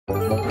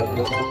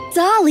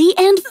Dolly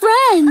and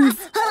Friends!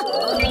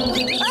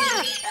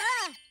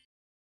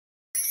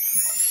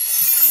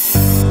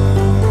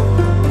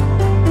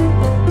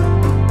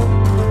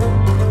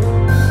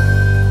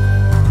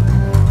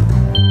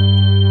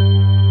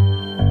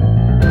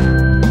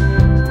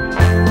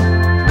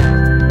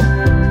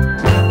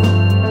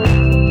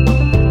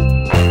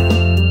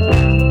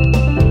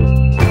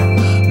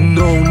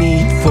 No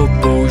need for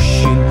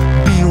pushing,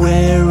 be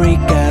very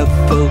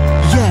careful.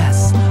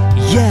 Yes,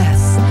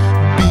 yes,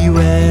 be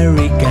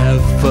very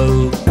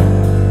careful.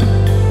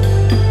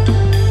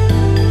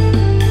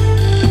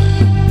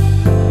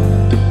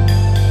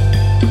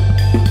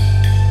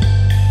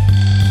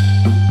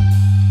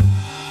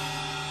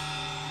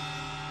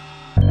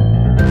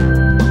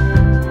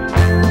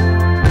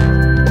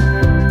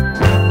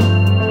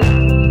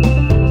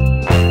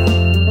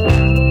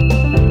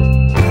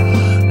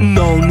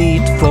 No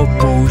need for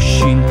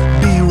pushing,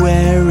 be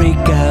very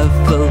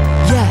careful.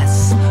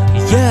 Yes,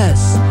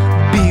 yes,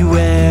 be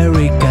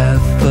very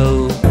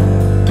careful.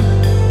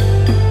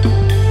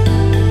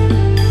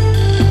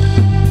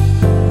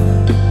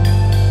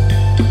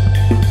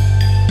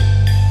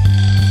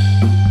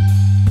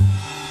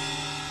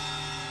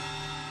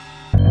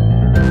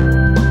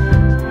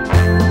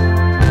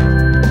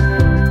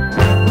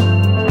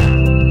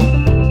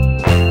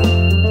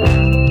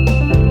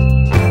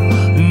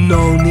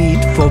 No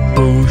need for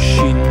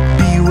pushing,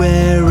 be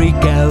very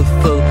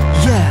careful.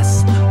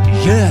 Yes,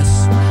 yes,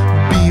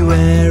 be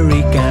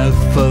very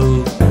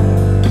careful.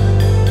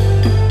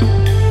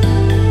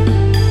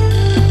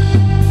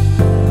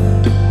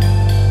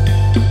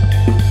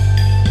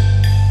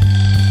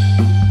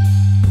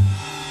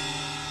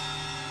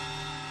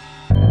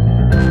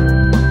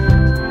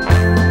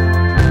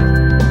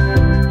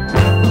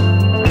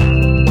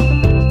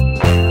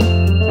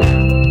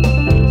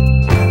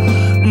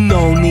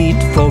 No need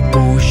for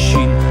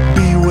pushing,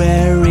 be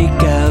very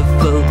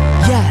careful.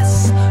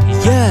 Yes,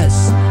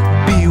 yes,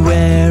 be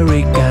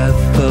very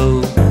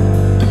careful.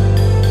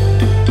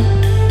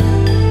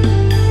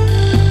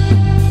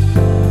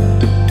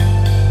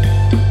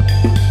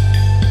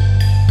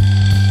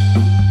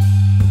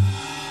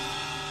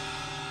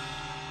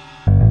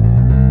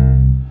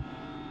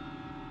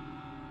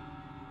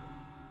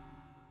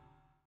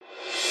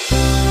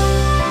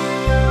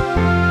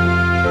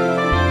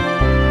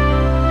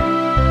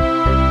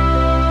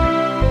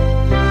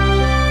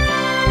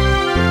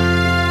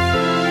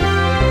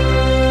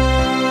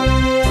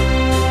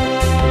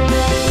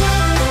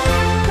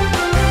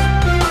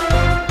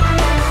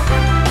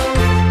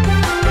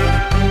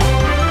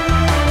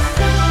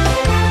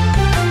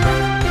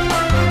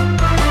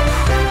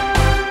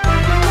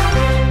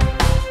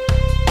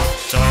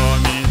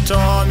 Tommy,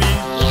 Tommy,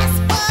 Yes,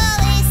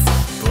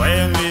 police.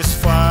 playing with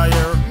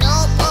fire. No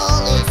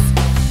police.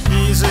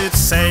 Is it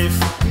safe?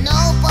 No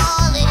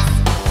police.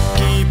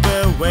 Keep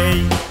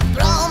away.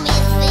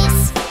 Promise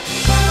this.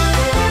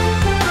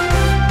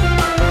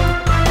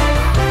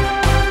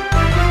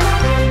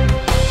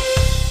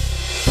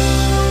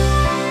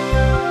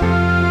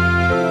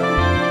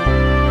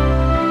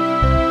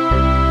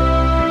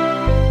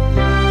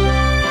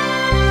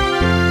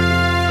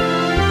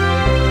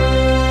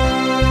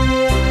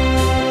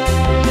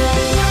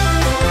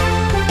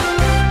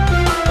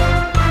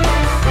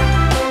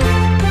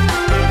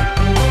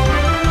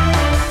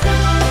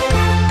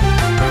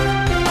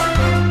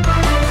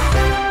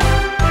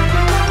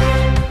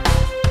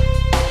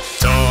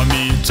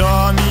 Tommy,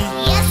 Tommy,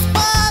 Yes,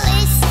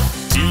 police.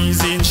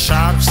 teasing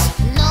sharks.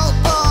 No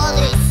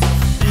police.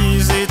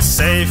 Is it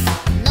safe?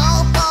 No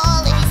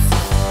police.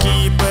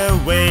 Keep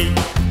away.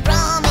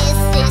 Promise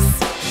this.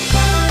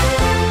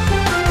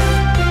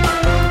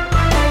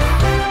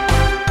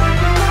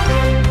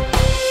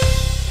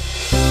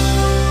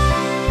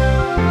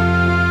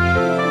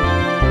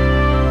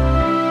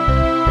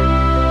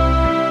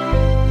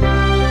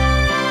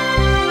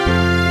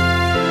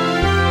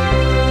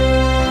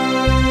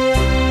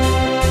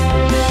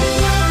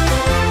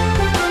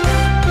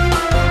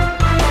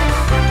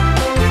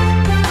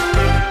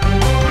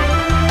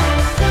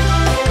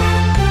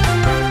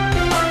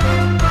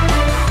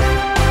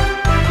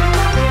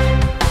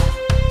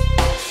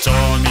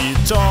 Tommy,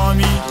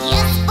 Tommy,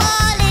 Yes,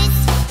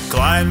 police.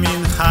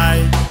 climbing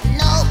high.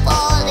 No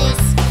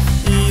police.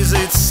 Is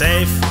it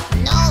safe?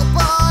 No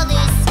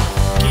police.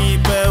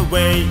 Keep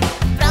away.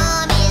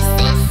 Promise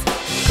this.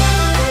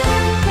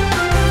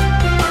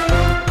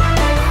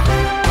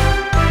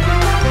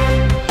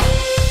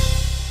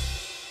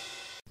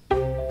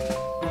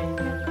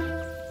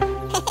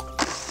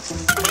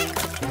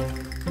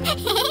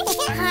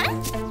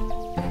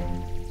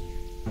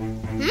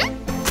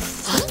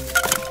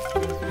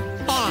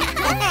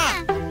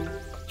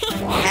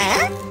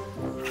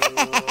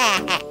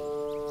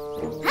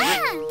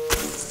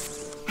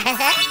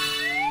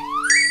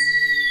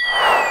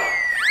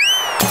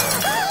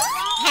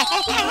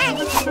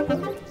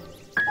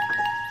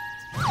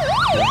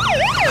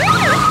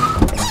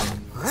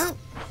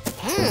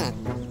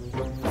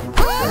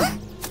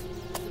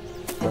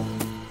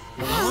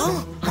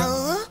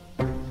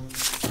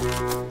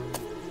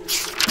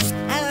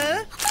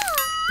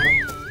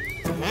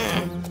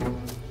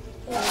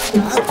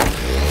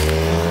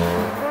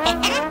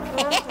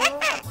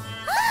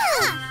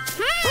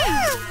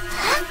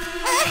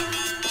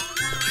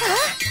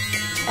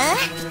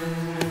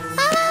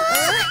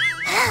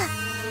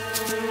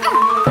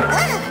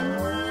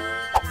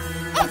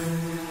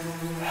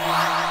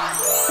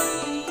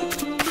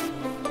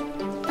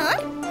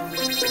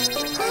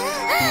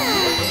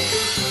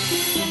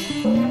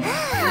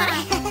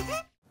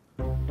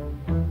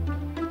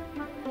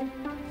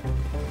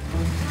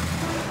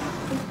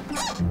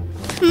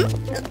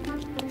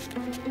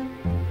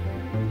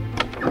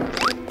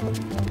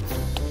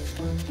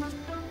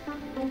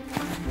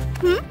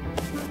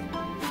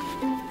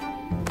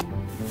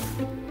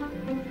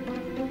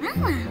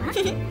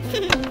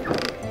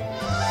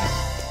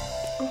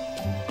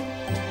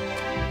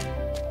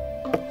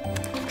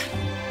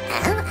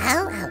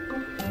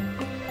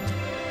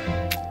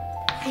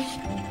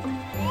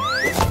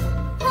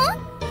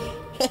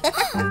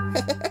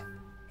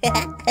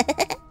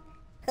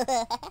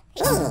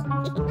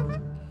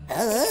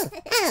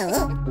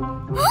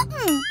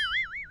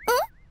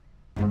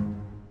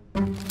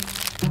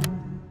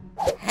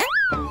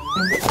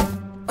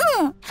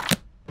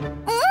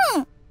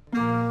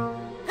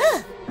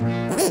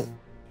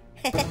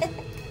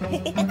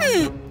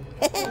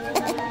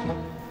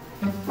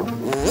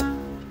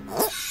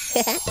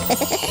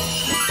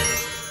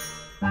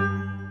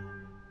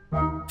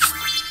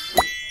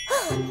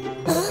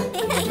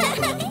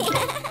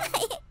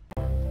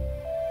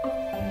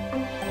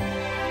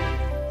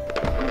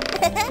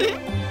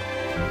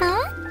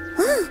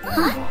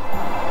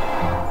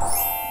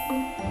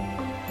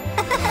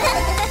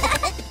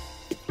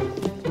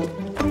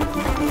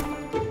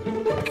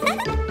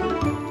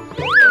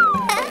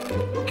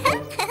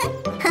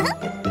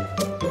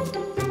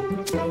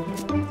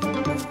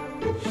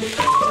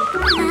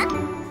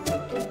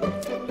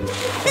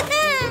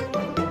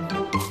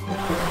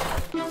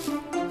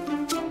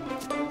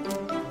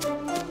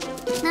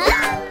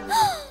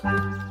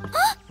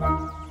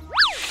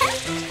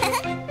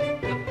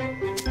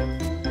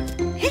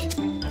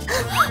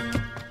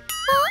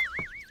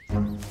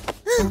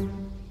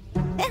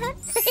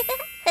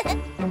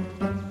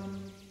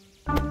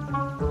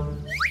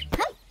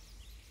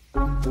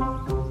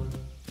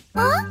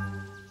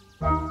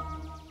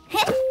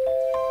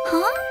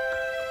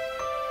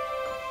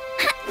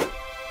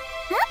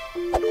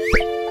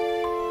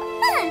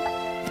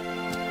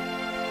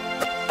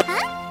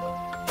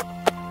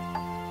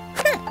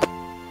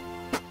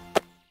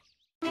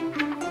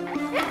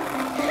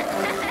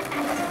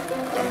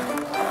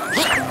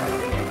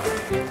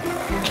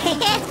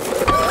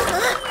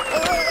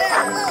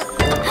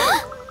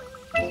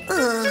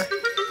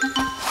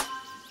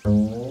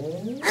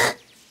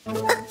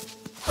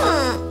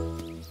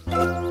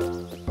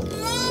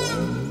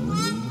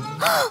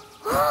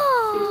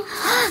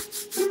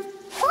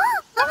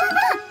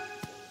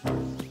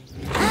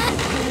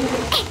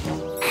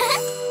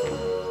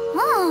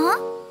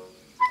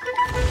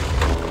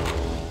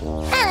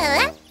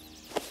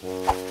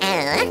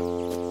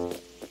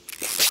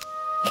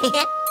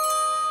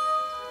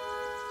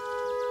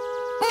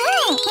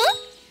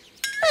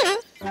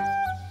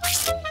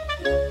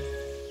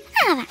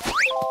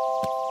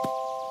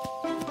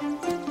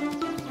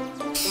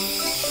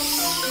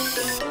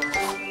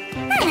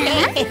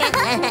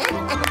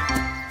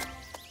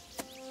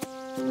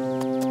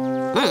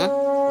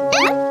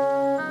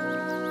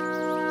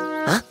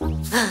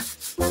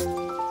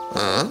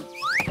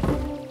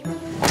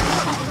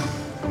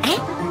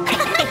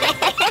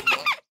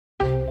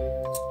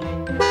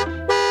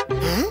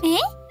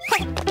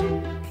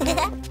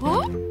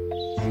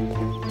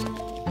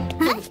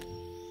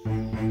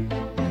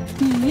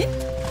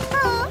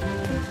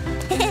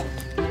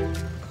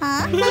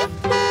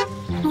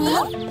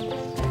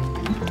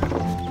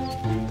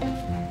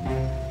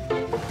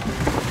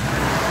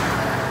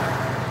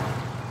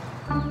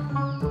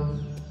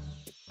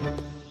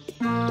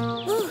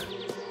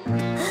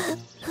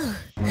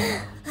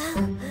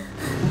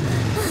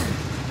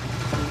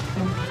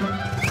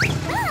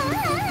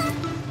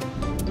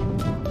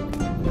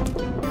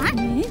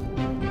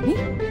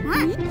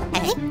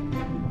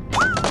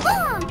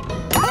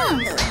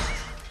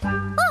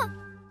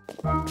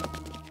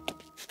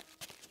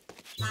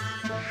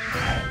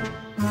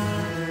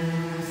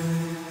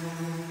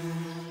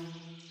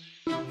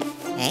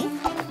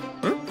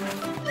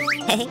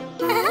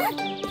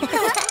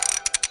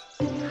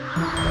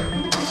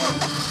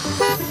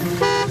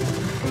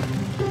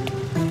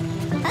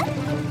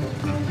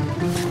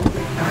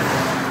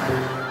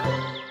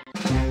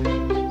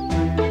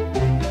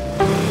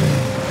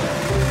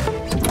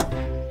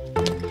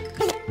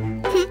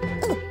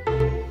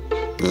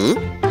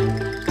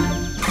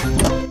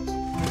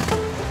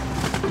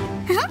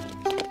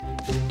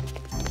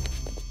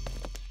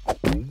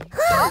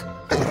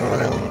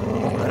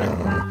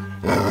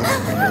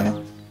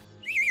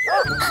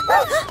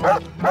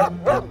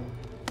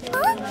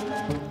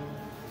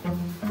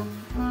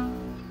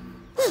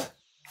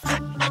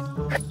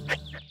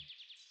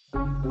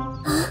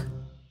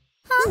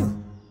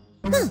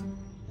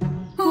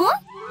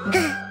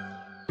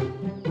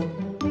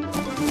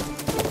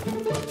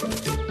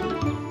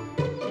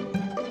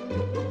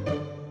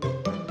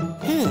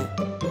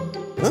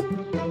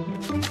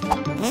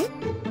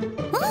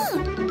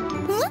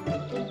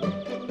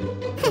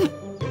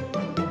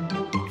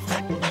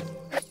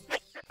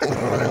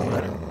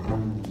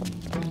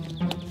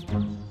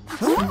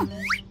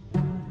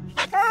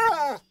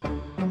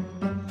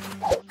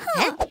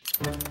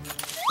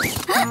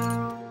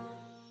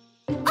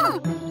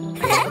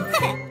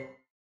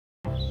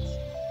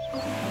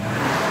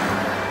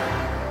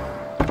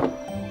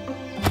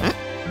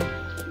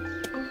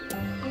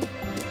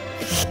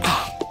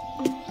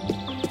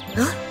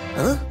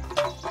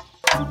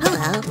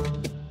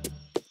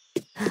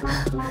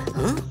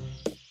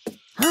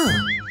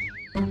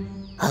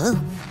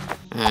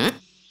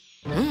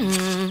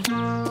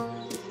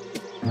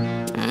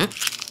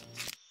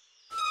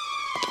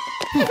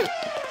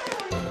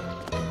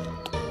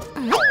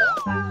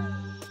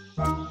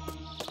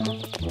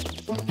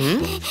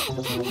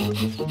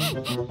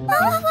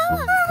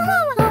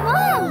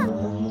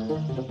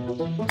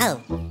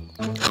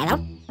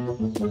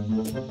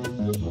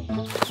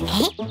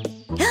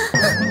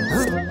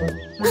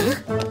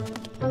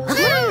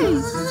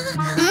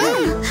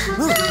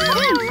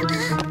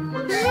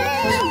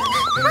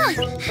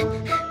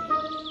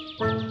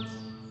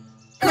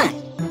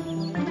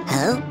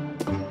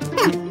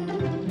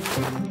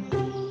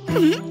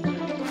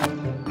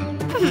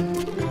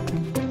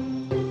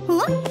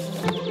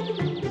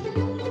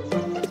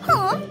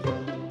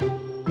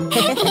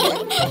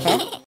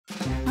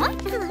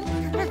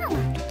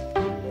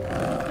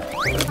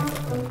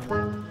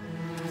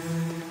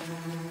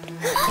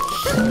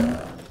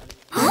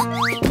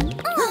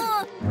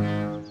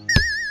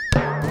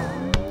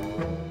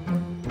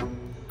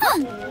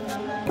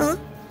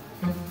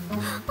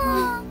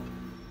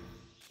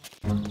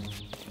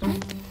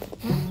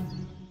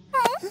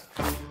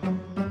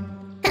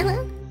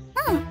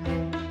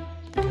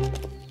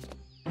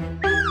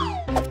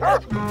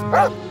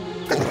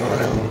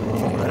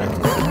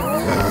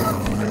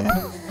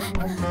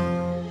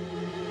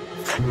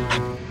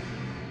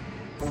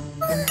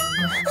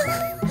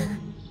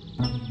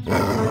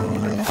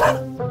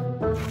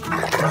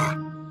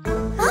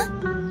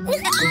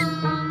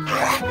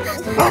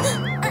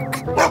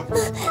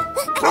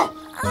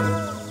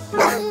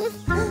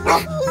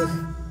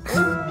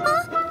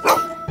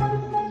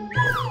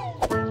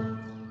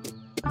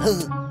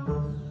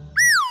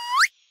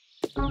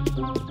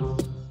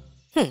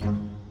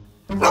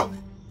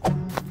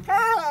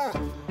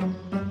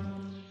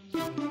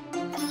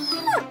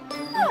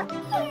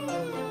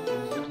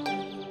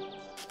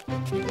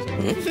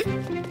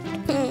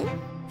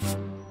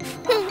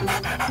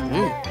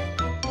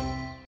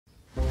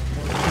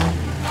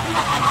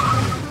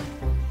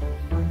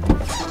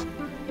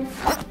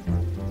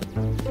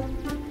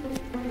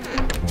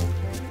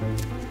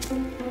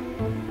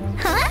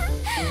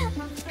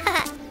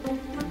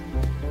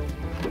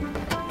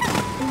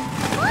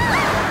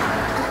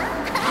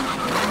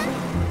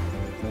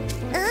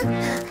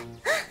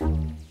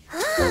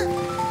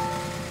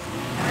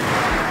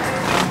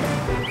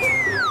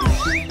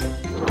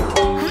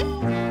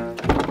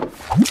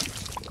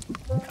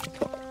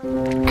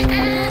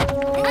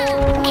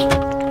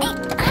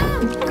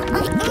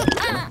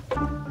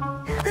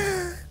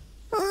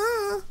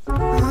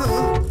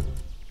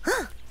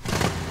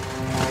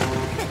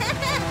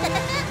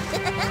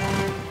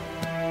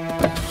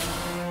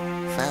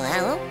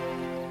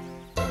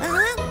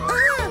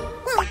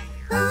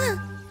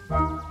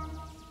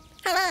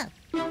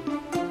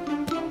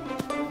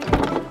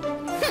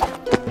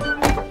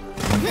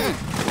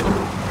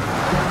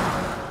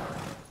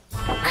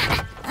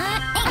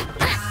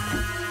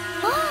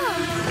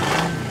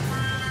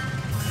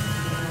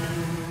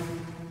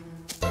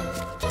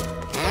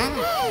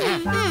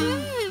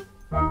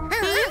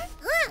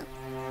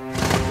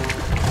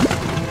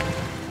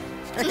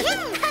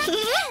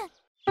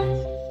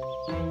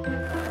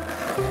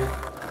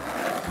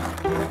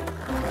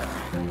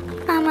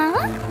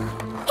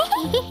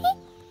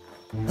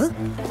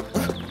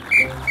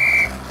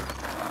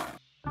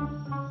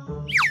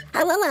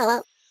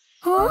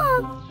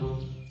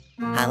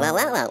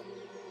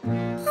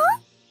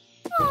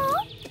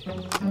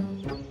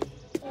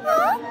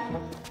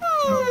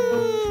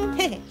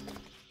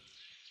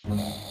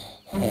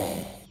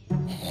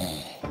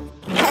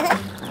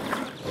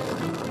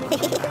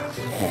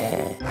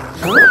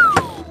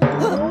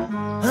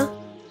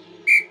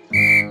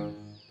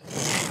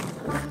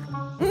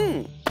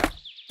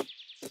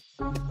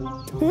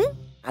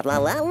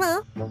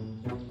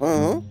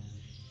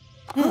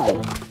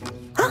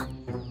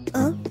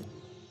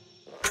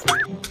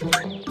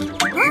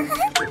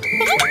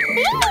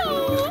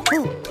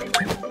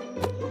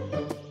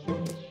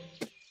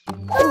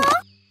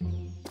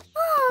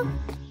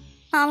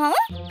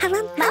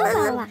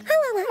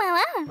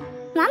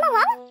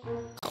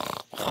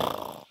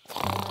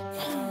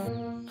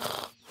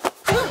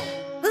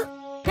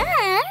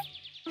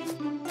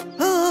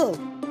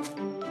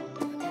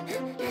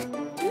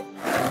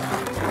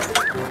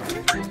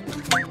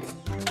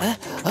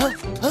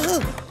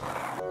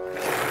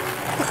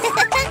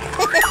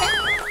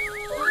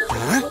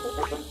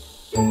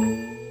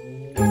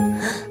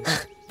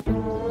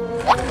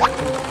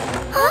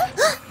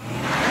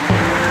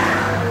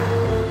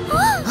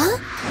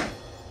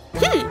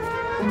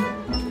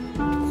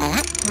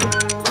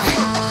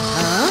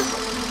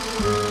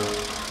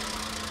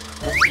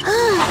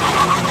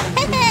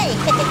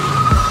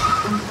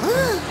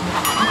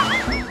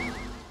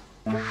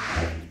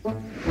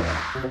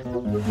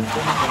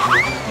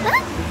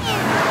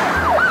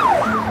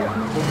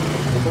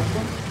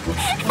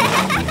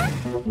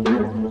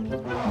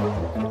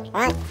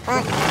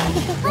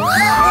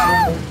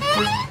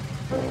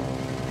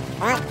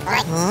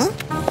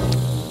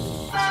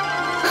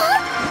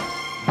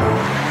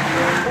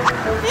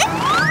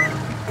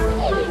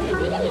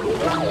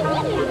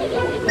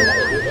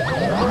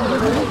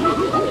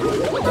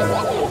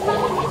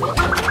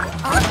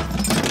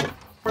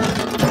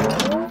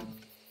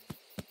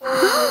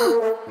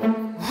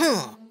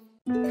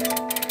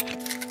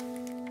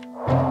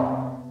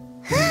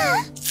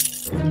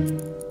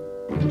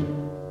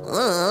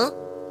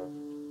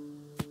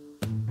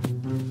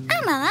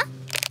 Mama.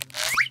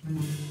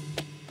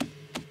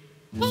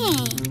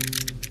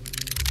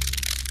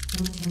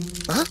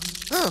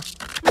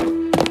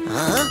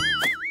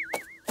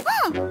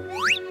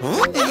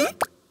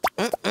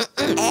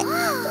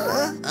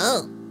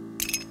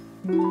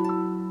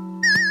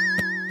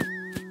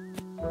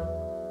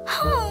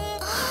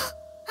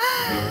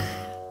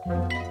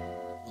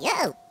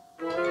 Yo.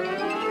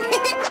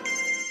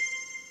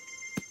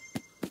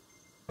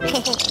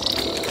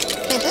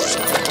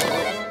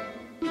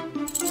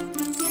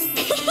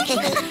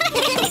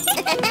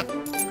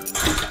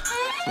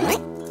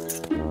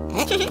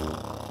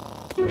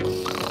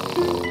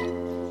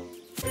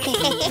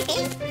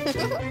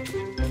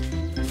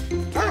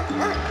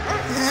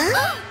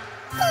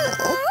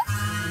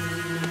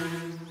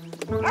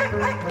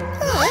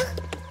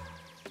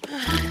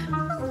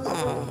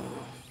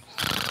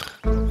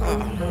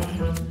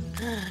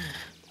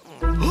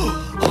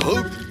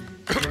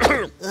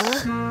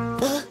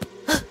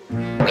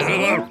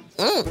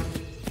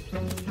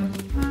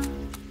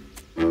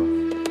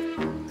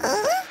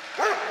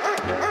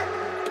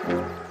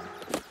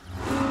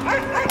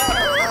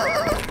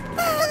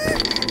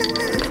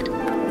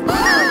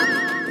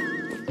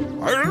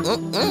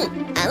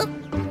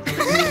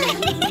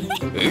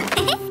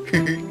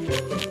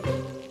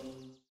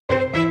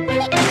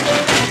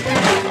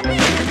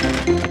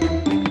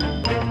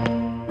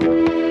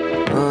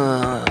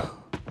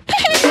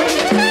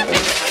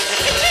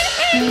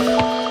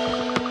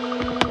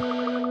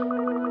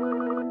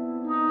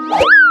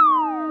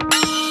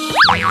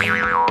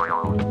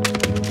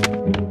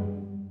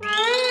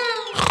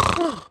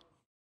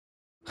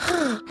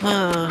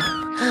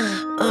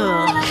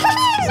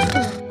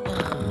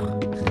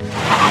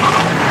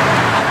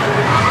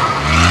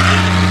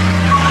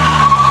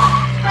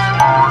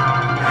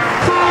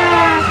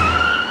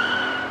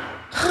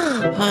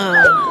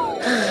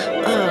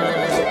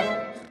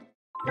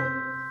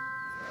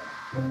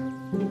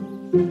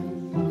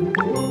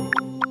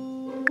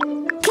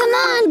 Come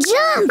on,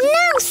 jump!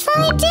 No,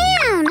 slide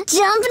down!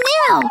 Jump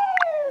now!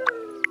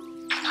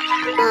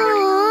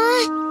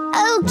 Aww.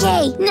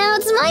 Okay, now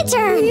it's my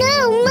turn. No,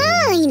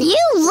 mine!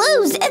 You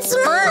lose! It's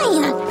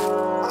mine!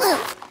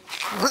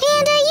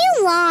 Panda, you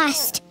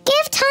lost!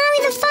 Give Tommy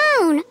the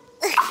phone!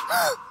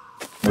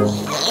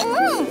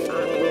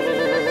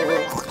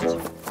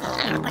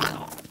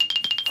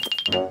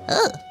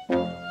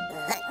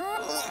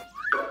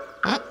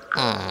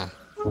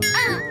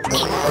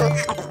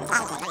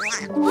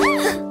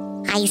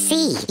 I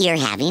see. You're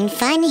having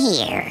fun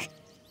here.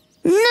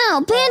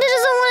 No, Panda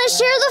doesn't want to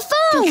share the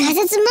phone! Because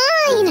it's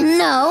mine!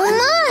 No,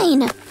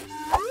 mine!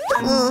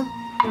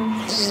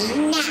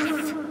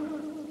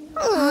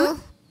 Enough.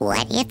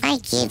 What if I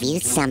give you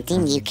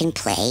something you can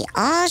play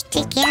all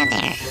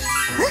together?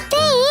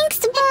 Thanks,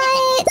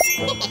 but...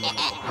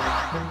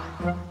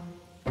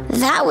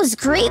 That was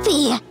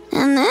creepy.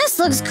 And this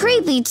looks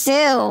creepy,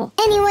 too.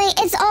 Anyway,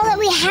 it's all that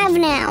we have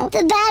now.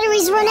 The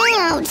batteries run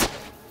out.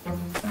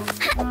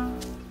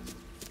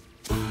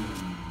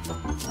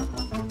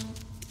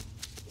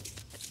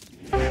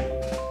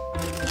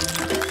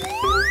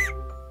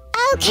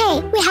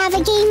 Okay, we have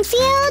a game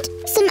field,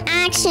 some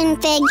action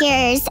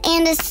figures,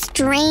 and a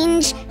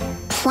strange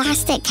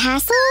plastic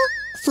castle?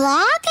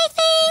 Flock, I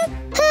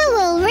think? Who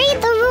will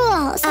read the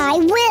rules? I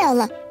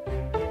will.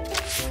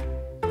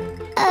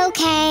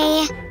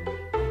 Okay.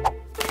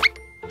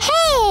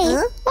 Hey,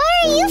 why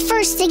are you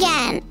first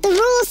again? The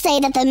rules say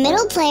that the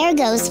middle player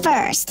goes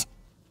first.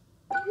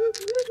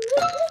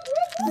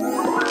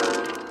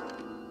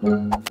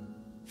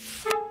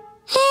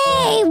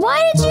 Hey,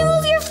 why did you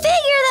move your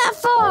figure that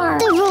far?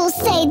 The rules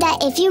say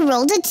that if you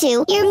rolled a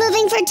 2, you're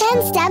moving for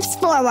 10 steps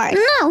forward.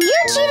 No,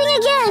 you're cheating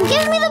again.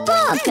 Give me the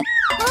book.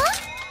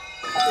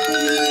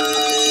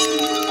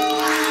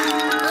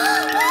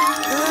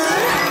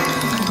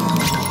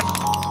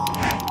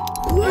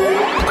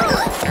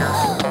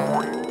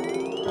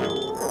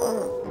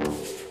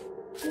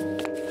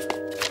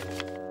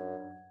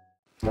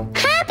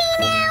 Happy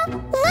now?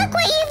 Look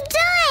what you've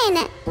done.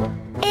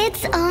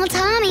 It's all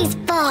Tommy's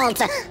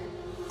fault.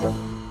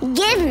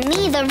 Give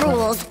me the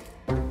rules.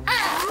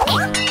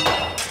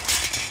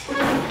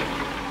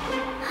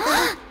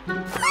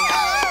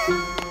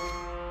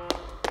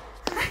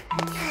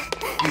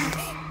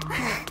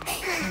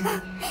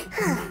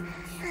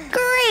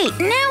 Great!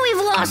 Now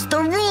we've lost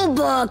the rule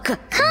book.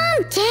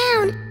 Calm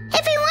down.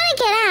 If we want to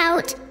get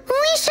out,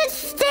 we should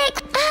stick...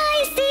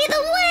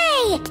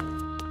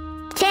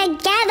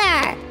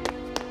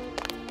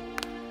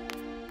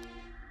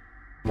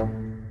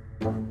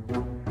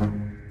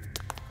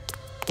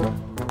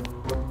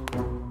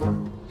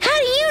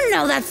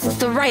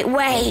 the right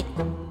way?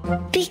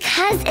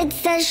 Because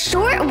it's the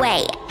short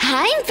way.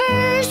 I'm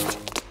first.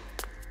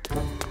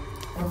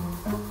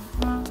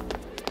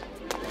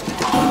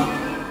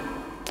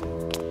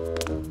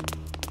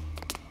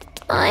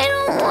 I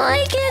don't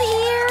like it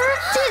here.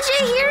 Did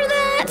you hear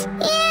that?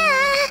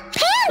 Yeah.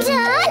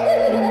 Panda!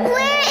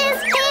 Where is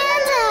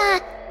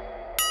Panda?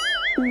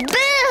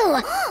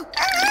 Boo!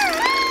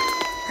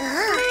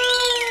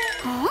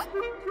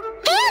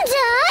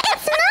 Panda,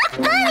 it's not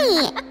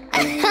funny.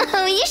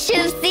 Oh, you should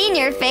have seen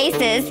your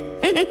faces.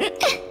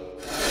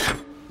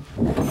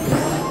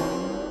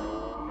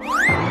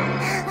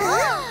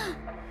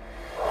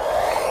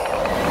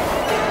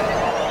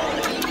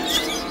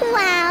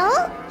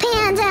 Well,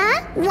 Panda,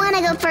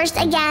 wanna go first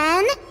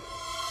again?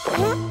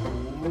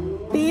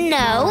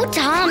 No,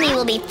 Tommy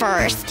will be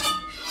first.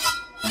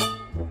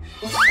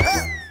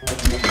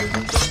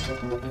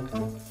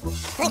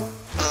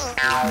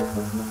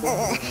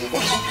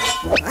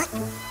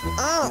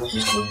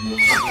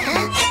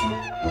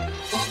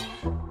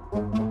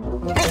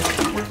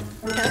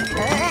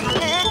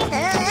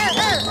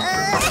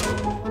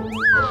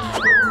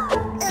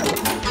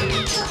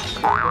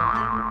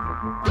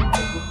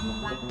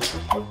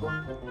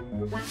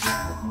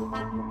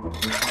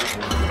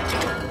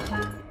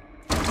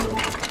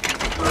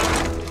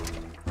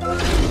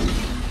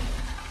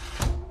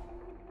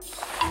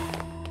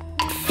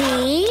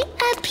 See?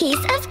 A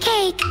piece of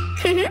cake.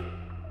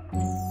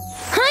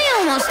 I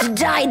almost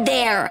died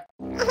there.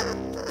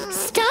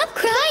 Stop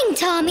crying,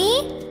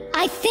 Tommy.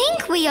 I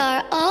think we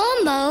are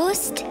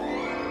almost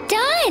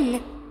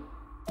done.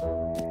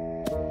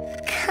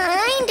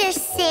 Kinda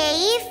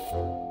safe.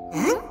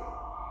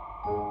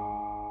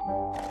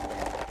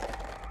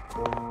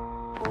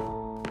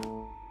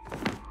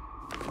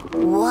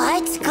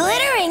 What's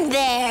glittering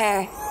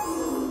there?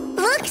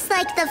 Looks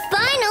like the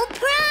final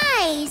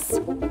prize.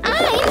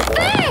 I'm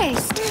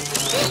first.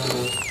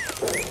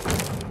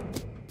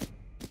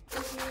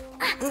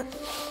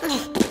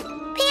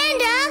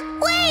 Panda,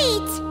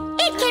 wait!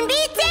 It can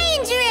be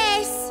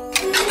dangerous.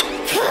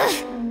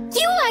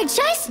 You are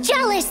just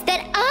jealous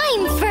that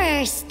I'm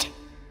first.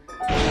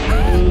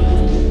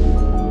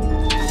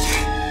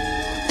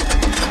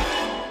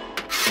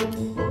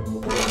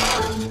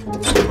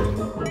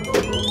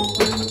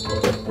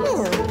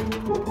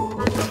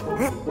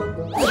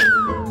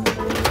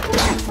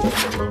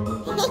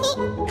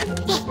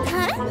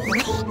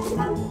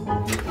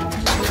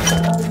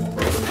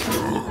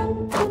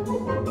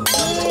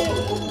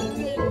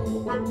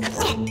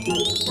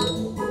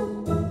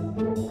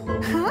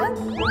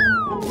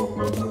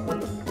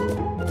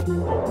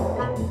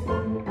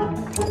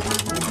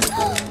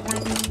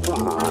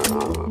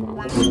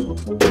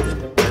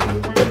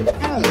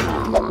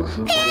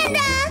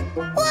 Panda,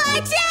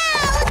 watch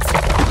out!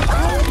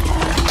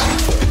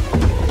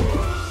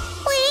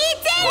 We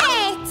did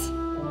it!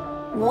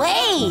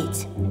 Wait!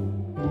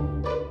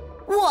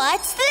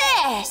 What's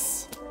this?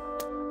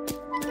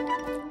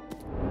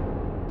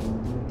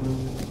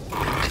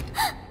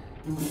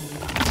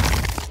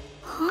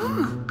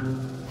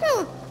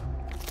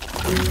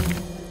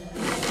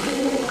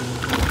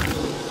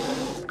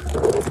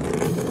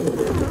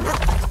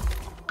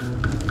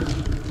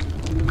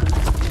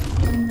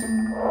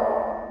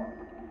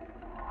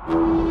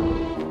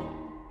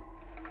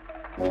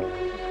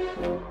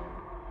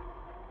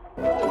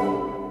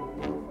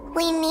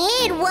 We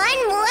need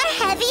one more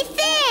heavy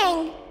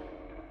thing.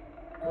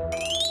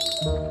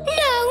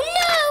 No!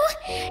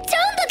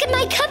 Don't look at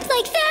my cup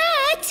like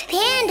that!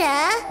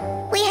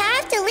 Panda, we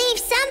have to leave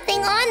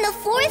something on the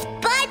fourth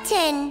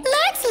button.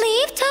 Let's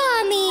leave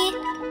Tommy.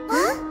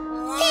 Huh?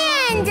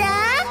 Panda?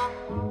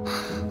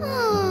 Oh.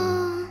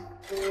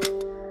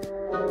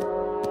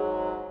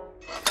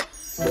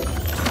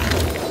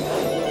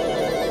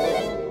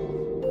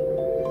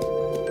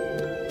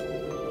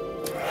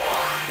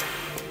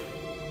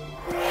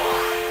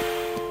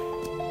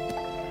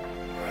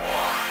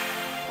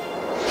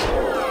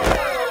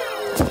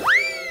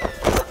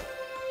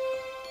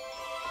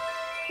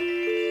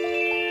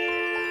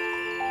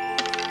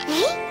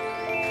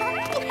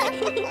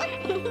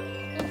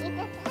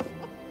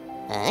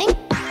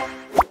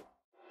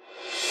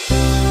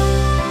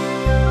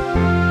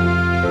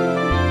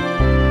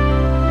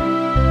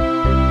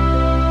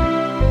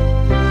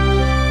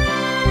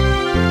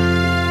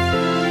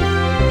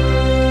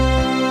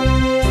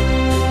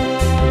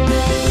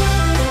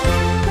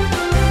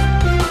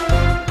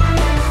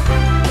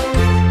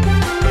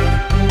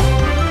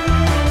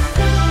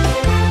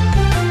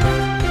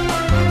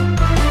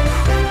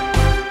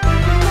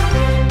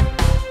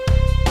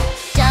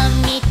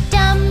 Dummy,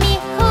 dummy,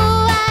 who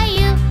are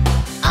you?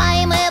 I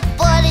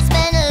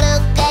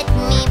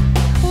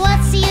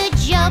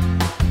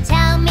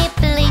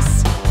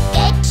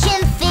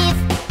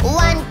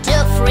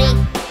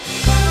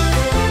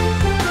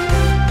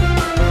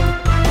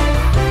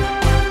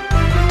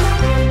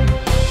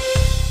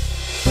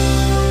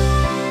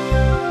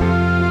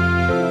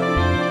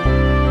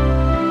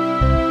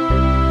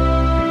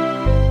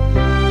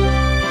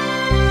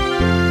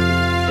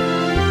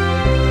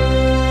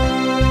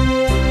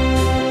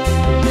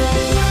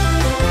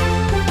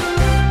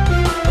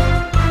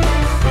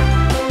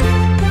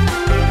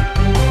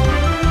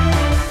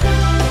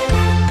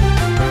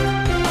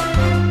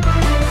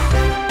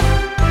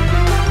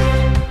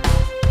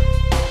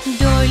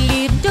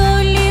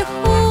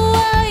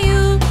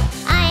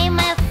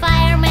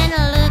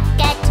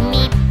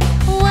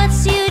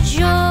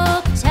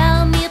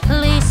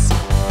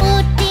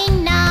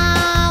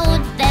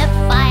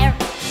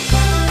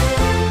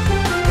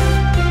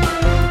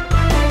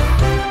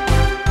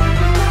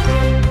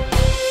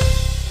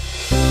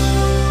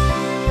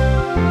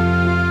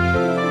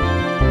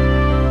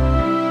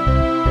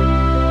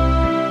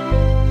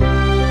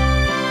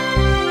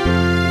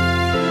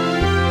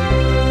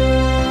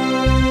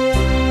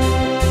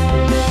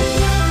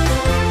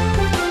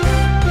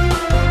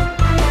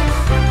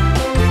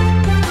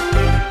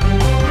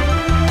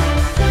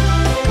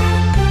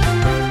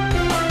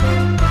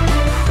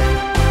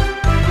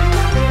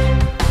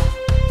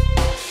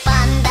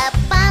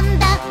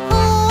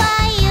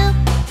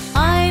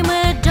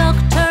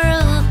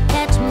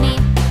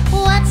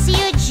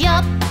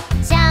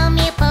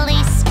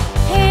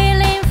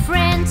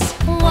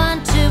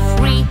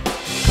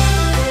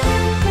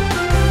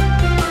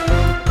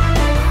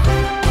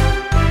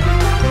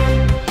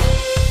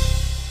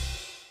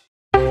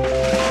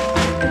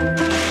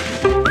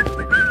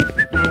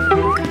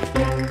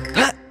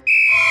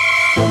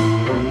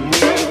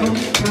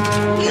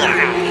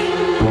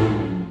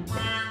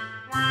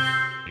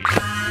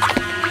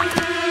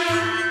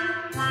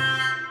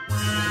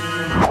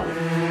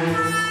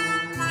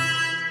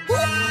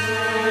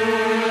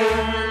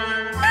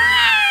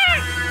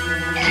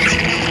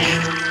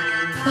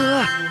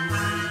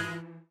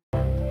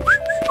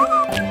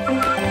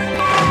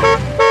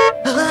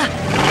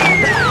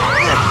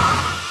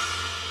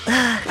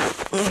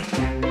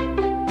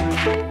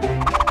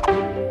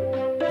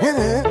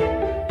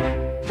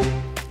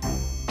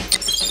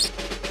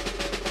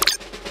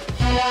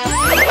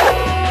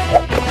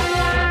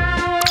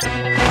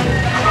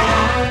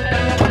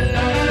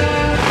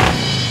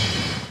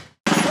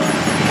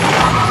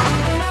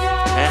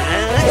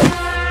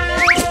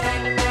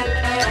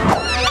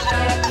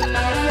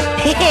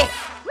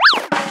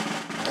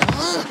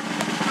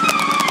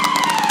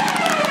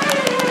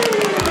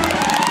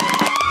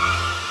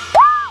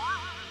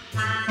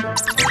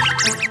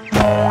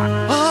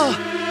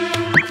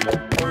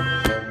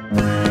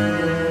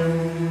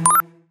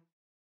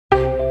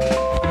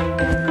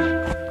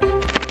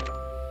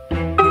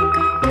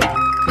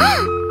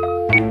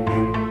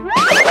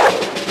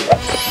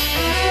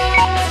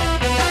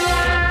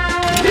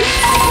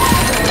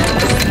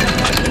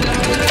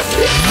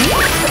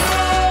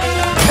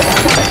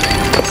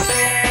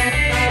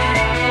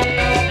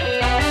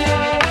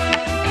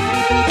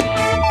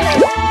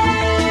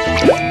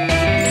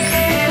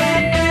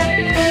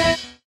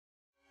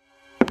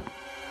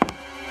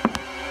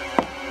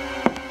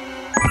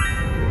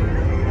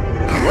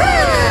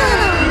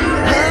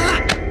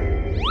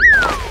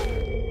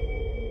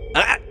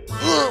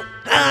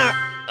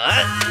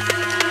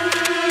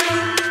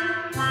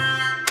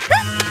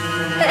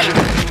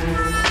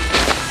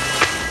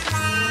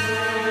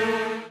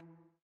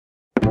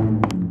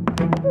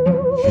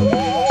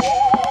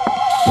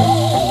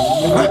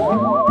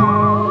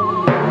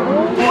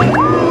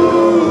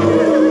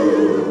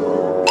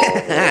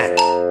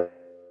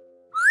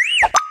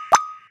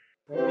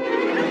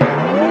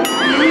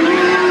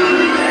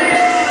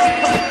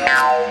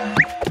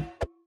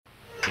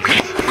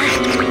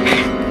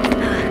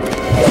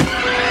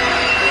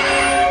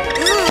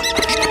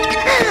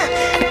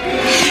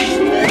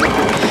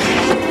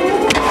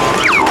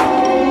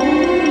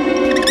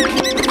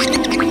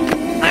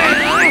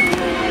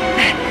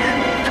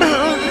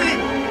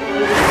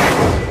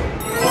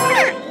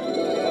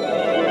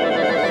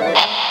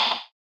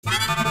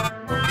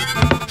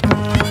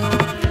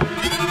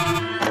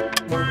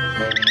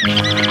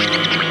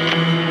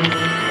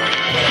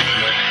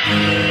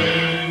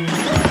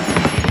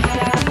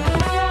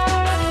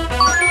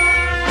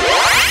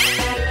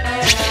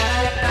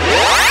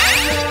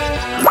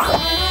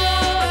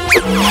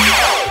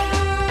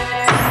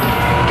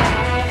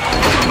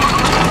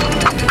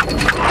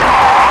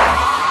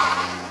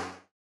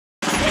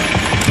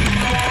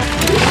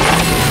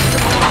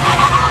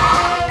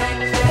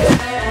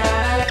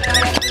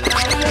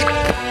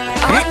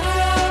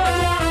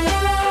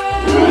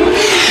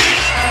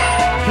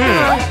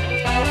Oh,